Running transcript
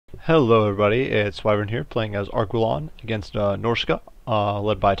Hello everybody, it's Wyvern here playing as Argwylon against Norska,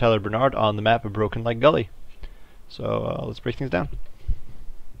 led by Tyler Bernard on the map of Broken Leg Gully. So let's break things down.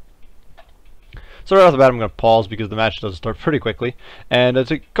 So right off the bat I'm going to pause because the match does start pretty quickly, and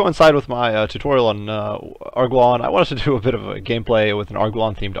to coincide with my tutorial on Argwylon, I wanted to do a bit of a gameplay with an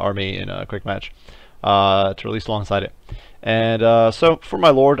Argwylon themed army in a quick match to release alongside it. And so for my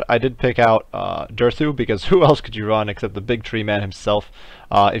lord, I did pick out Durthu, because who else could you run except the big tree man himself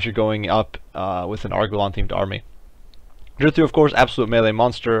if you're going up with an Argwylon themed army. Durthu, of course, absolute melee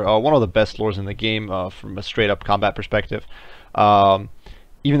monster, one of the best lords in the game from a straight up combat perspective.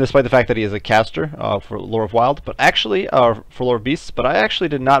 Even despite the fact that he is a caster for Lore of Wild, but actually, for Lore of Beasts, but I actually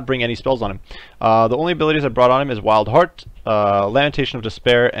did not bring any spells on him. The only abilities I brought on him is Wild Heart, Lamentation of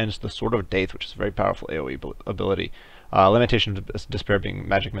Despair, and the Sword of Death, which is a very powerful AoE ability. Lamentation of Despair being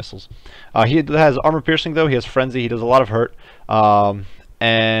magic missiles. He has armor piercing though, he has frenzy, he does a lot of hurt,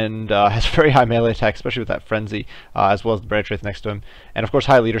 and has very high melee attack, especially with that frenzy, as well as the branch wraith next to him, and of course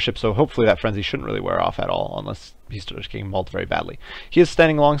high leadership, so hopefully that frenzy shouldn't really wear off at all, unless he starts getting mauled very badly. He is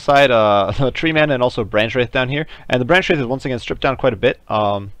standing alongside the tree man and also branch wraith down here, and the branch wraith is once again stripped down quite a bit,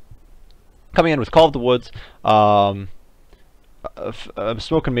 coming in with Call of the Woods,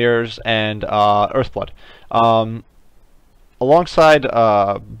 Smoke and Mirrors, and Earthblood. Alongside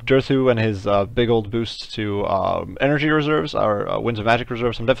Durthu and his big old boost to energy reserves, or Winds of Magic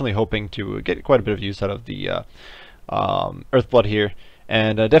reserves, I'm definitely hoping to get quite a bit of use out of the Earthblood here,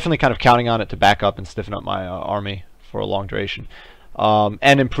 and definitely kind of counting on it to back up and stiffen up my army for a long duration,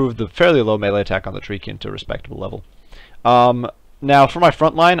 and improve the fairly low melee attack on the Treekin to a respectable level. Now for my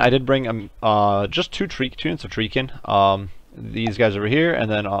front line, I did bring just two units of Treekin. These guys over here,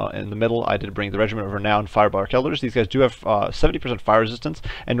 and then in the middle I did bring the Regiment of Renowned Firebark Elders. These guys do have 70% fire resistance,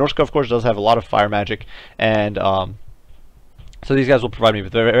 and Norska of course does have a lot of fire magic, and so these guys will provide me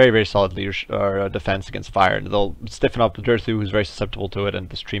with very solid leadership or defense against fire, and they'll stiffen up Durthu, who's very susceptible to it, and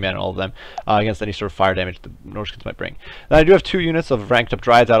this tree man and all of them against any sort of fire damage the Norskins might bring. Then I do have 2 units of ranked up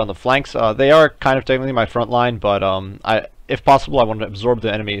Dryads out on the flanks. They are kind of technically my front line, but if possible, I want to absorb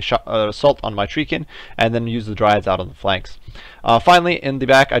the enemy assault on my Treekin, and then use the Dryads out on the flanks. Finally, in the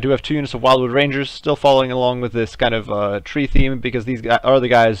back, I do have 2 units of Wildwood Rangers, still following along with this kind of tree theme, because these guys are the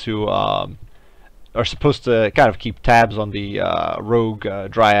guys who are supposed to kind of keep tabs on the rogue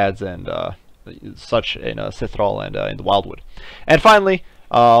Dryads and such in Sithrall and in the Wildwood. And finally,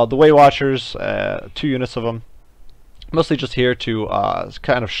 the Way Watchers, 2 units of them. Mostly just here to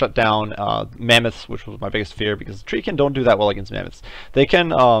kind of shut down mammoths, which was my biggest fear, because Treekin don't do that well against mammoths. They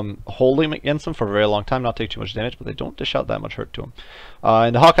can hold them against them for a very long time, not take too much damage, but they don't dish out that much hurt to them.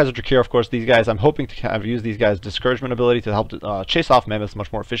 And the Hawkeyes of Drakir, of course, these guys, I'm hoping to kind of use these guys' discouragement ability to help chase off mammoths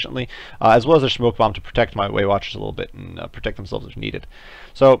much more efficiently, as well as their smoke bomb to protect my Way Watchers a little bit and protect themselves if needed.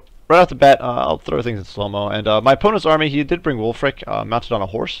 So right off the bat, I'll throw things in slow-mo, and my opponent's army, he did bring Wulfric mounted on a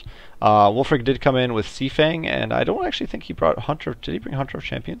horse. Wulfric did come in with Seafang, and I don't actually think he brought Hunter. Did he bring Hunter of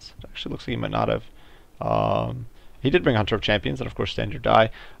Champions? It actually looks like he might not have. He did bring Hunter of Champions, and of course Stand Your Die,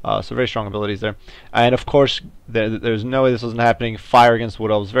 so very strong abilities there. And of course, there's no way this wasn't happening. Fire against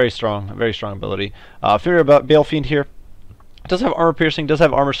Wood Elves, very strong ability. Fury about Balefiend here. Does have armor piercing, does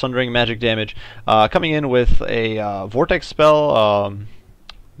have armor sundering, magic damage. Coming in with a Vortex spell,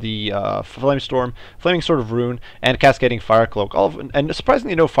 the Flame Storm, Flaming Sword of Rune, and Cascading Fire Cloak. And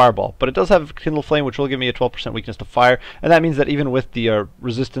surprisingly no Fireball, but it does have Kindle Flame, which will give me a 12% weakness to fire, and that means that even with the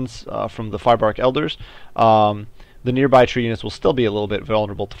resistance from the Firebark Elders, the nearby tree units will still be a little bit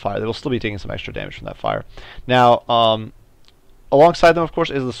vulnerable to fire. They will still be taking some extra damage from that fire. Now, alongside them, of course,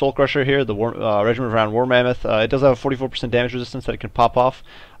 is the Soul Crusher here, the Regiment of Renowned War Mammoth. It does have a 44% damage resistance that it can pop off.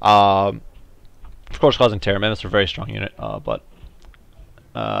 Of course, causing terror. Mammoths are a very strong unit, but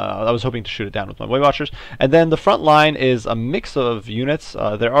I was hoping to shoot it down with my Way Watchers. And then the front line is a mix of units.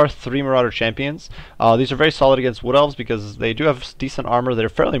 There are 3 Marauder Champions. These are very solid against Wood Elves because they do have decent armor. They're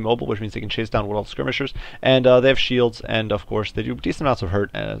fairly mobile, which means they can chase down Wood Elf skirmishers. And they have shields, and of course they do decent amounts of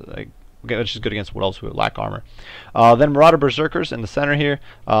hurt, which is good against Wood Elves who lack armor. Then Marauder Berserkers in the center here.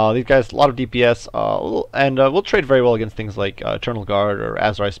 These guys, a lot of DPS, and will trade very well against things like Eternal Guard or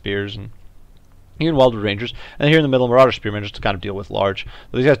Azrai Spears, and even Wildwood Rangers, and here in the middle, Marauder Spearmen, just to kind of deal with large.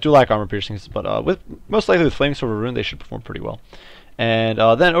 These guys do lack armor piercings, but most likely with Flaming Sword of Rune, they should perform pretty well. And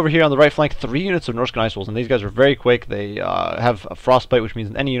then over here on the right flank, 3 units of Norscan Ice Wolves, and these guys are very quick. They have a Frostbite, which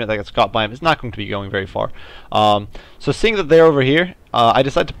means any unit that gets caught by them is not going to be going very far. So seeing that they're over here, I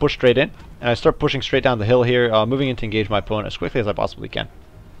decide to push straight in, and I start pushing straight down the hill here, moving in to engage my opponent as quickly as I possibly can.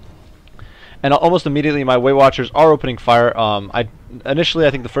 And almost immediately, my Way Watchers are opening fire. Initially,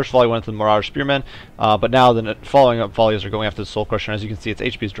 I think the first volley went to the Marauder Spearmen, but now the following up volleys are going after the Soul Crusher. And as you can see, its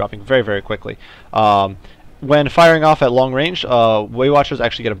HP is dropping very, very quickly. When firing off at long range, Way Watchers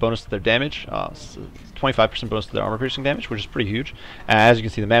actually get a bonus to their damage, 25% bonus to their armor piercing damage, which is pretty huge. And as you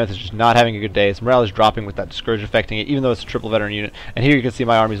can see, the Mammoth is just not having a good day. Its morale is dropping with that Discourage affecting it, even though it's a triple veteran unit. And here you can see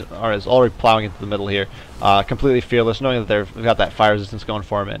my army is already plowing into the middle here, completely fearless, knowing that they've got that fire resistance going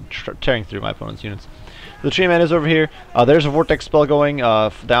for them and tearing through my opponent's units. The Tree Man is over here. There's a Vortex spell going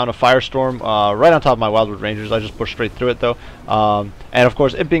down a Firestorm right on top of my Wildwood Rangers. I just pushed straight through it though. And of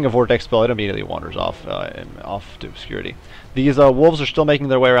course, it being a Vortex spell, it immediately wanders off to obscurity. These Wolves are still making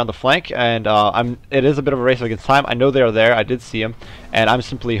their way around the flank, and it is a bit of a race against time. I know they are there. I did see them, and I'm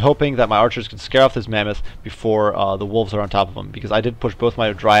simply hoping that my archers can scare off this Mammoth before the Wolves are on top of them, because I did push both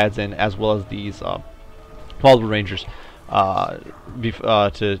my Dryads in as well as these Wildwood Rangers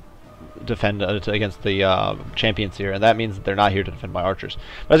to defend against the champions here, and that means that they're not here to defend my archers.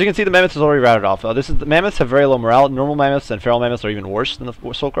 But as you can see, the Mammoth is already routed off. The Mammoths have very low morale. Normal Mammoths and Feral Mammoths are even worse than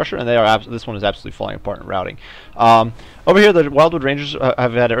the Soul Crusher, and this one is absolutely falling apart and routing. Over here, the Wildwood Rangers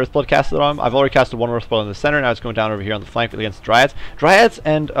have had Earthblood casted on them. I've already casted one Earthblood in the center, now it's going down over here on the flank against the Dryads. Dryads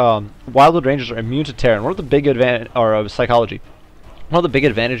and Wildwood Rangers are immune to Terror, and one of the big psychology. One of the big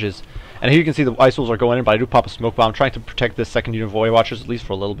advantages, and here you can see the Ice Wolves are going in, but I do pop a Smoke Bomb, trying to protect this second unit of Way Watchers, at least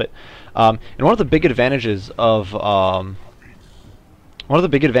for a little bit. And one of the big advantages of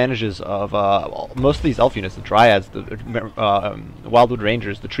most of these elf units, the Dryads, the Wildwood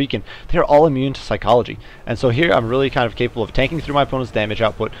Rangers, the Treekin, they're all immune to psychology. And so here I'm really kind of capable of tanking through my opponent's damage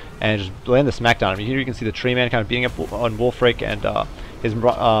output and just land the smackdown. I mean, here you can see the Tree Man kind of beating up on Wolfric and his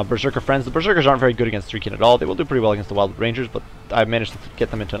Berserker friends. The Berserkers aren't very good against Treekin at all. They will do pretty well against the Wildwood Rangers, but I've managed to get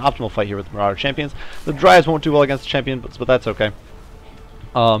them into an optimal fight here with the Marauder champions. The Dryads won't do well against the champion, but that's okay.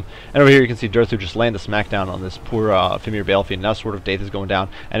 And over here you can see Durthu just land the smackdown on this poor Fimir Balefiend. Now Sword of Death is going down,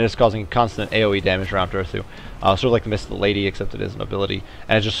 and it's causing constant AoE damage around Durthu. Sort of like the Mist of the Lady, except it is an ability,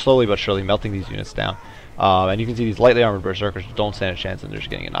 and it's just slowly but surely melting these units down. And you can see these lightly armored Berserkers don't stand a chance, and they're just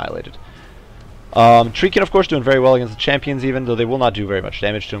getting annihilated. Treekin, of course, doing very well against the champions, even though they will not do very much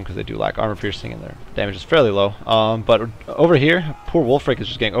damage to them because they do lack armor piercing and their damage is fairly low. But over here, poor Wolfric is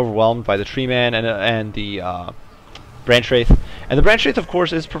just getting overwhelmed by the Tree Man and the Branch Wraith. And the Branch Wraith, of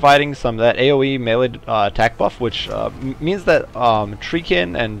course, is providing some of that AoE melee attack buff, which means that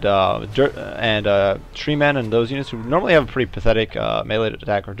Treekin and Tree Men and those units who normally have a pretty pathetic melee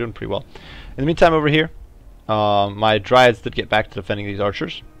attack are doing pretty well. In the meantime, over here, my Dryads did get back to defending these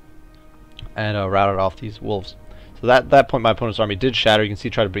archers and routed off these wolves. So that point my opponent's army did shatter. You can see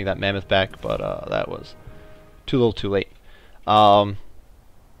try to bring that Mammoth back, but that was too little too late. So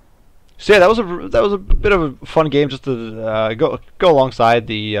yeah, that was a bit of a fun game just to go alongside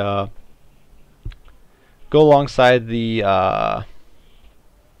the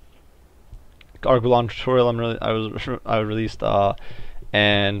Argwylon tutorial I released,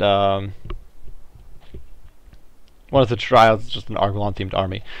 and one of the trials is just an Argwylon themed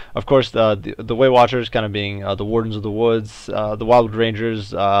army. Of course, the Way Watchers kind of being the Wardens of the Woods, the Wildwood Rangers,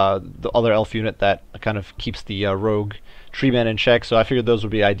 the other elf unit that kind of keeps the rogue Tree Men in check. So I figured those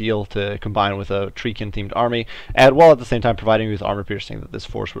would be ideal to combine with a Treekin themed army, and while at the same time providing me with armor piercing that this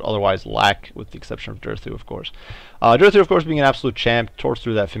force would otherwise lack, with the exception of Durthu, of course. Durthu, of course, being an absolute champ, tore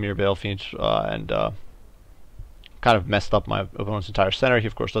through that Fimir Balefiend and kind of messed up my opponent's entire center. He,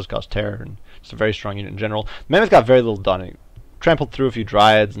 of course, does cause terror, and it's a very strong unit in general. Mammoth got very little done. He trampled through a few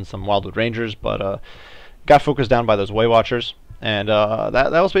Dryads and some Wildwood Rangers, but got focused down by those Way Watchers. And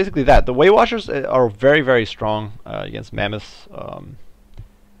that was basically that. The Way Watchers are very, very strong against Mammoths.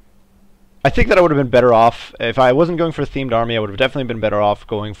 I think that I would have been better off, if I wasn't going for a themed army, I would have definitely been better off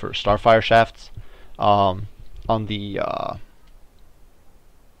going for Starfire Shafts in the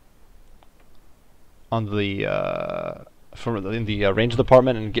range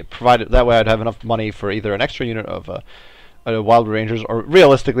department, and get provided that way I'd have enough money for either an extra unit of Wild Rangers, or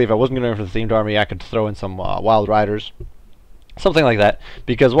realistically, if I wasn't going for the themed army, I could throw in some Wild Riders, something like that.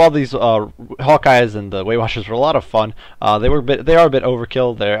 Because while these Hawkeyes and the Way Watchers were a lot of fun, they are a bit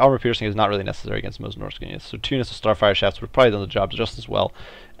overkill. Their armor piercing is not really necessary against most Norse units, so 2 units of Starfire Shafts would have probably done the job just as well,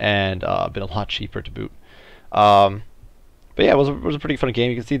 and been a lot cheaper to boot. But yeah, it was a pretty fun game.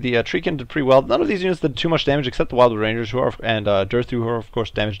 You can see the Treekin did pretty well. None of these units did too much damage except the Wildwood Rangers, and Durthu, who are of course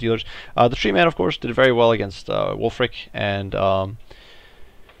damage dealers. The Tree Man, of course, did very well against Wolfric, and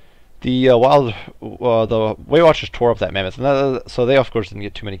the Way Watchers tore up that Mammoth, and so they of course didn't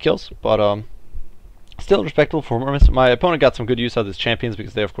get too many kills. But Still respectable performance. My opponent got some good use out of his champions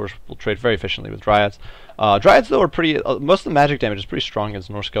because they, of course, will trade very efficiently with dryads. Dryads, though, are pretty. Most of the magic damage is pretty strong against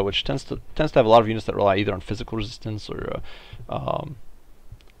Norsca, which tends to have a lot of units that rely either on physical resistance or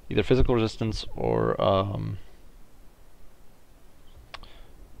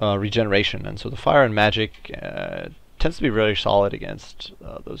regeneration. And so the fire and magic tends to be really solid against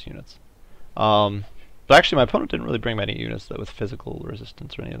those units. But actually, my opponent didn't really bring many units with physical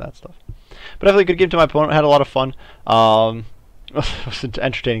resistance or any of that stuff. But definitely a good game to my opponent. Had a lot of fun. It was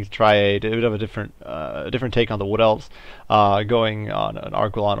entertaining to try a bit of a different take on the Wood Elves, going on an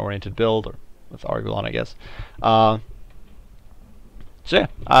Argwylon-oriented build, or with Argwylon, I guess. So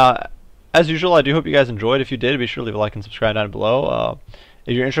yeah, as usual, I do hope you guys enjoyed. If you did, be sure to leave a like and subscribe down below.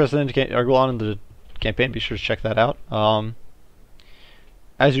 If you're interested in Argwylon in the campaign, be sure to check that out.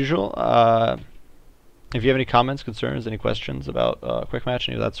 As usual, if you have any comments, concerns, any questions about Quick Match,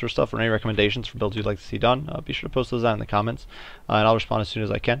 any of that sort of stuff, or any recommendations for builds you'd like to see done, be sure to post those down in the comments, and I'll respond as soon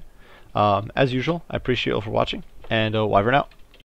as I can. As usual, I appreciate you all for watching, and Wyvern out.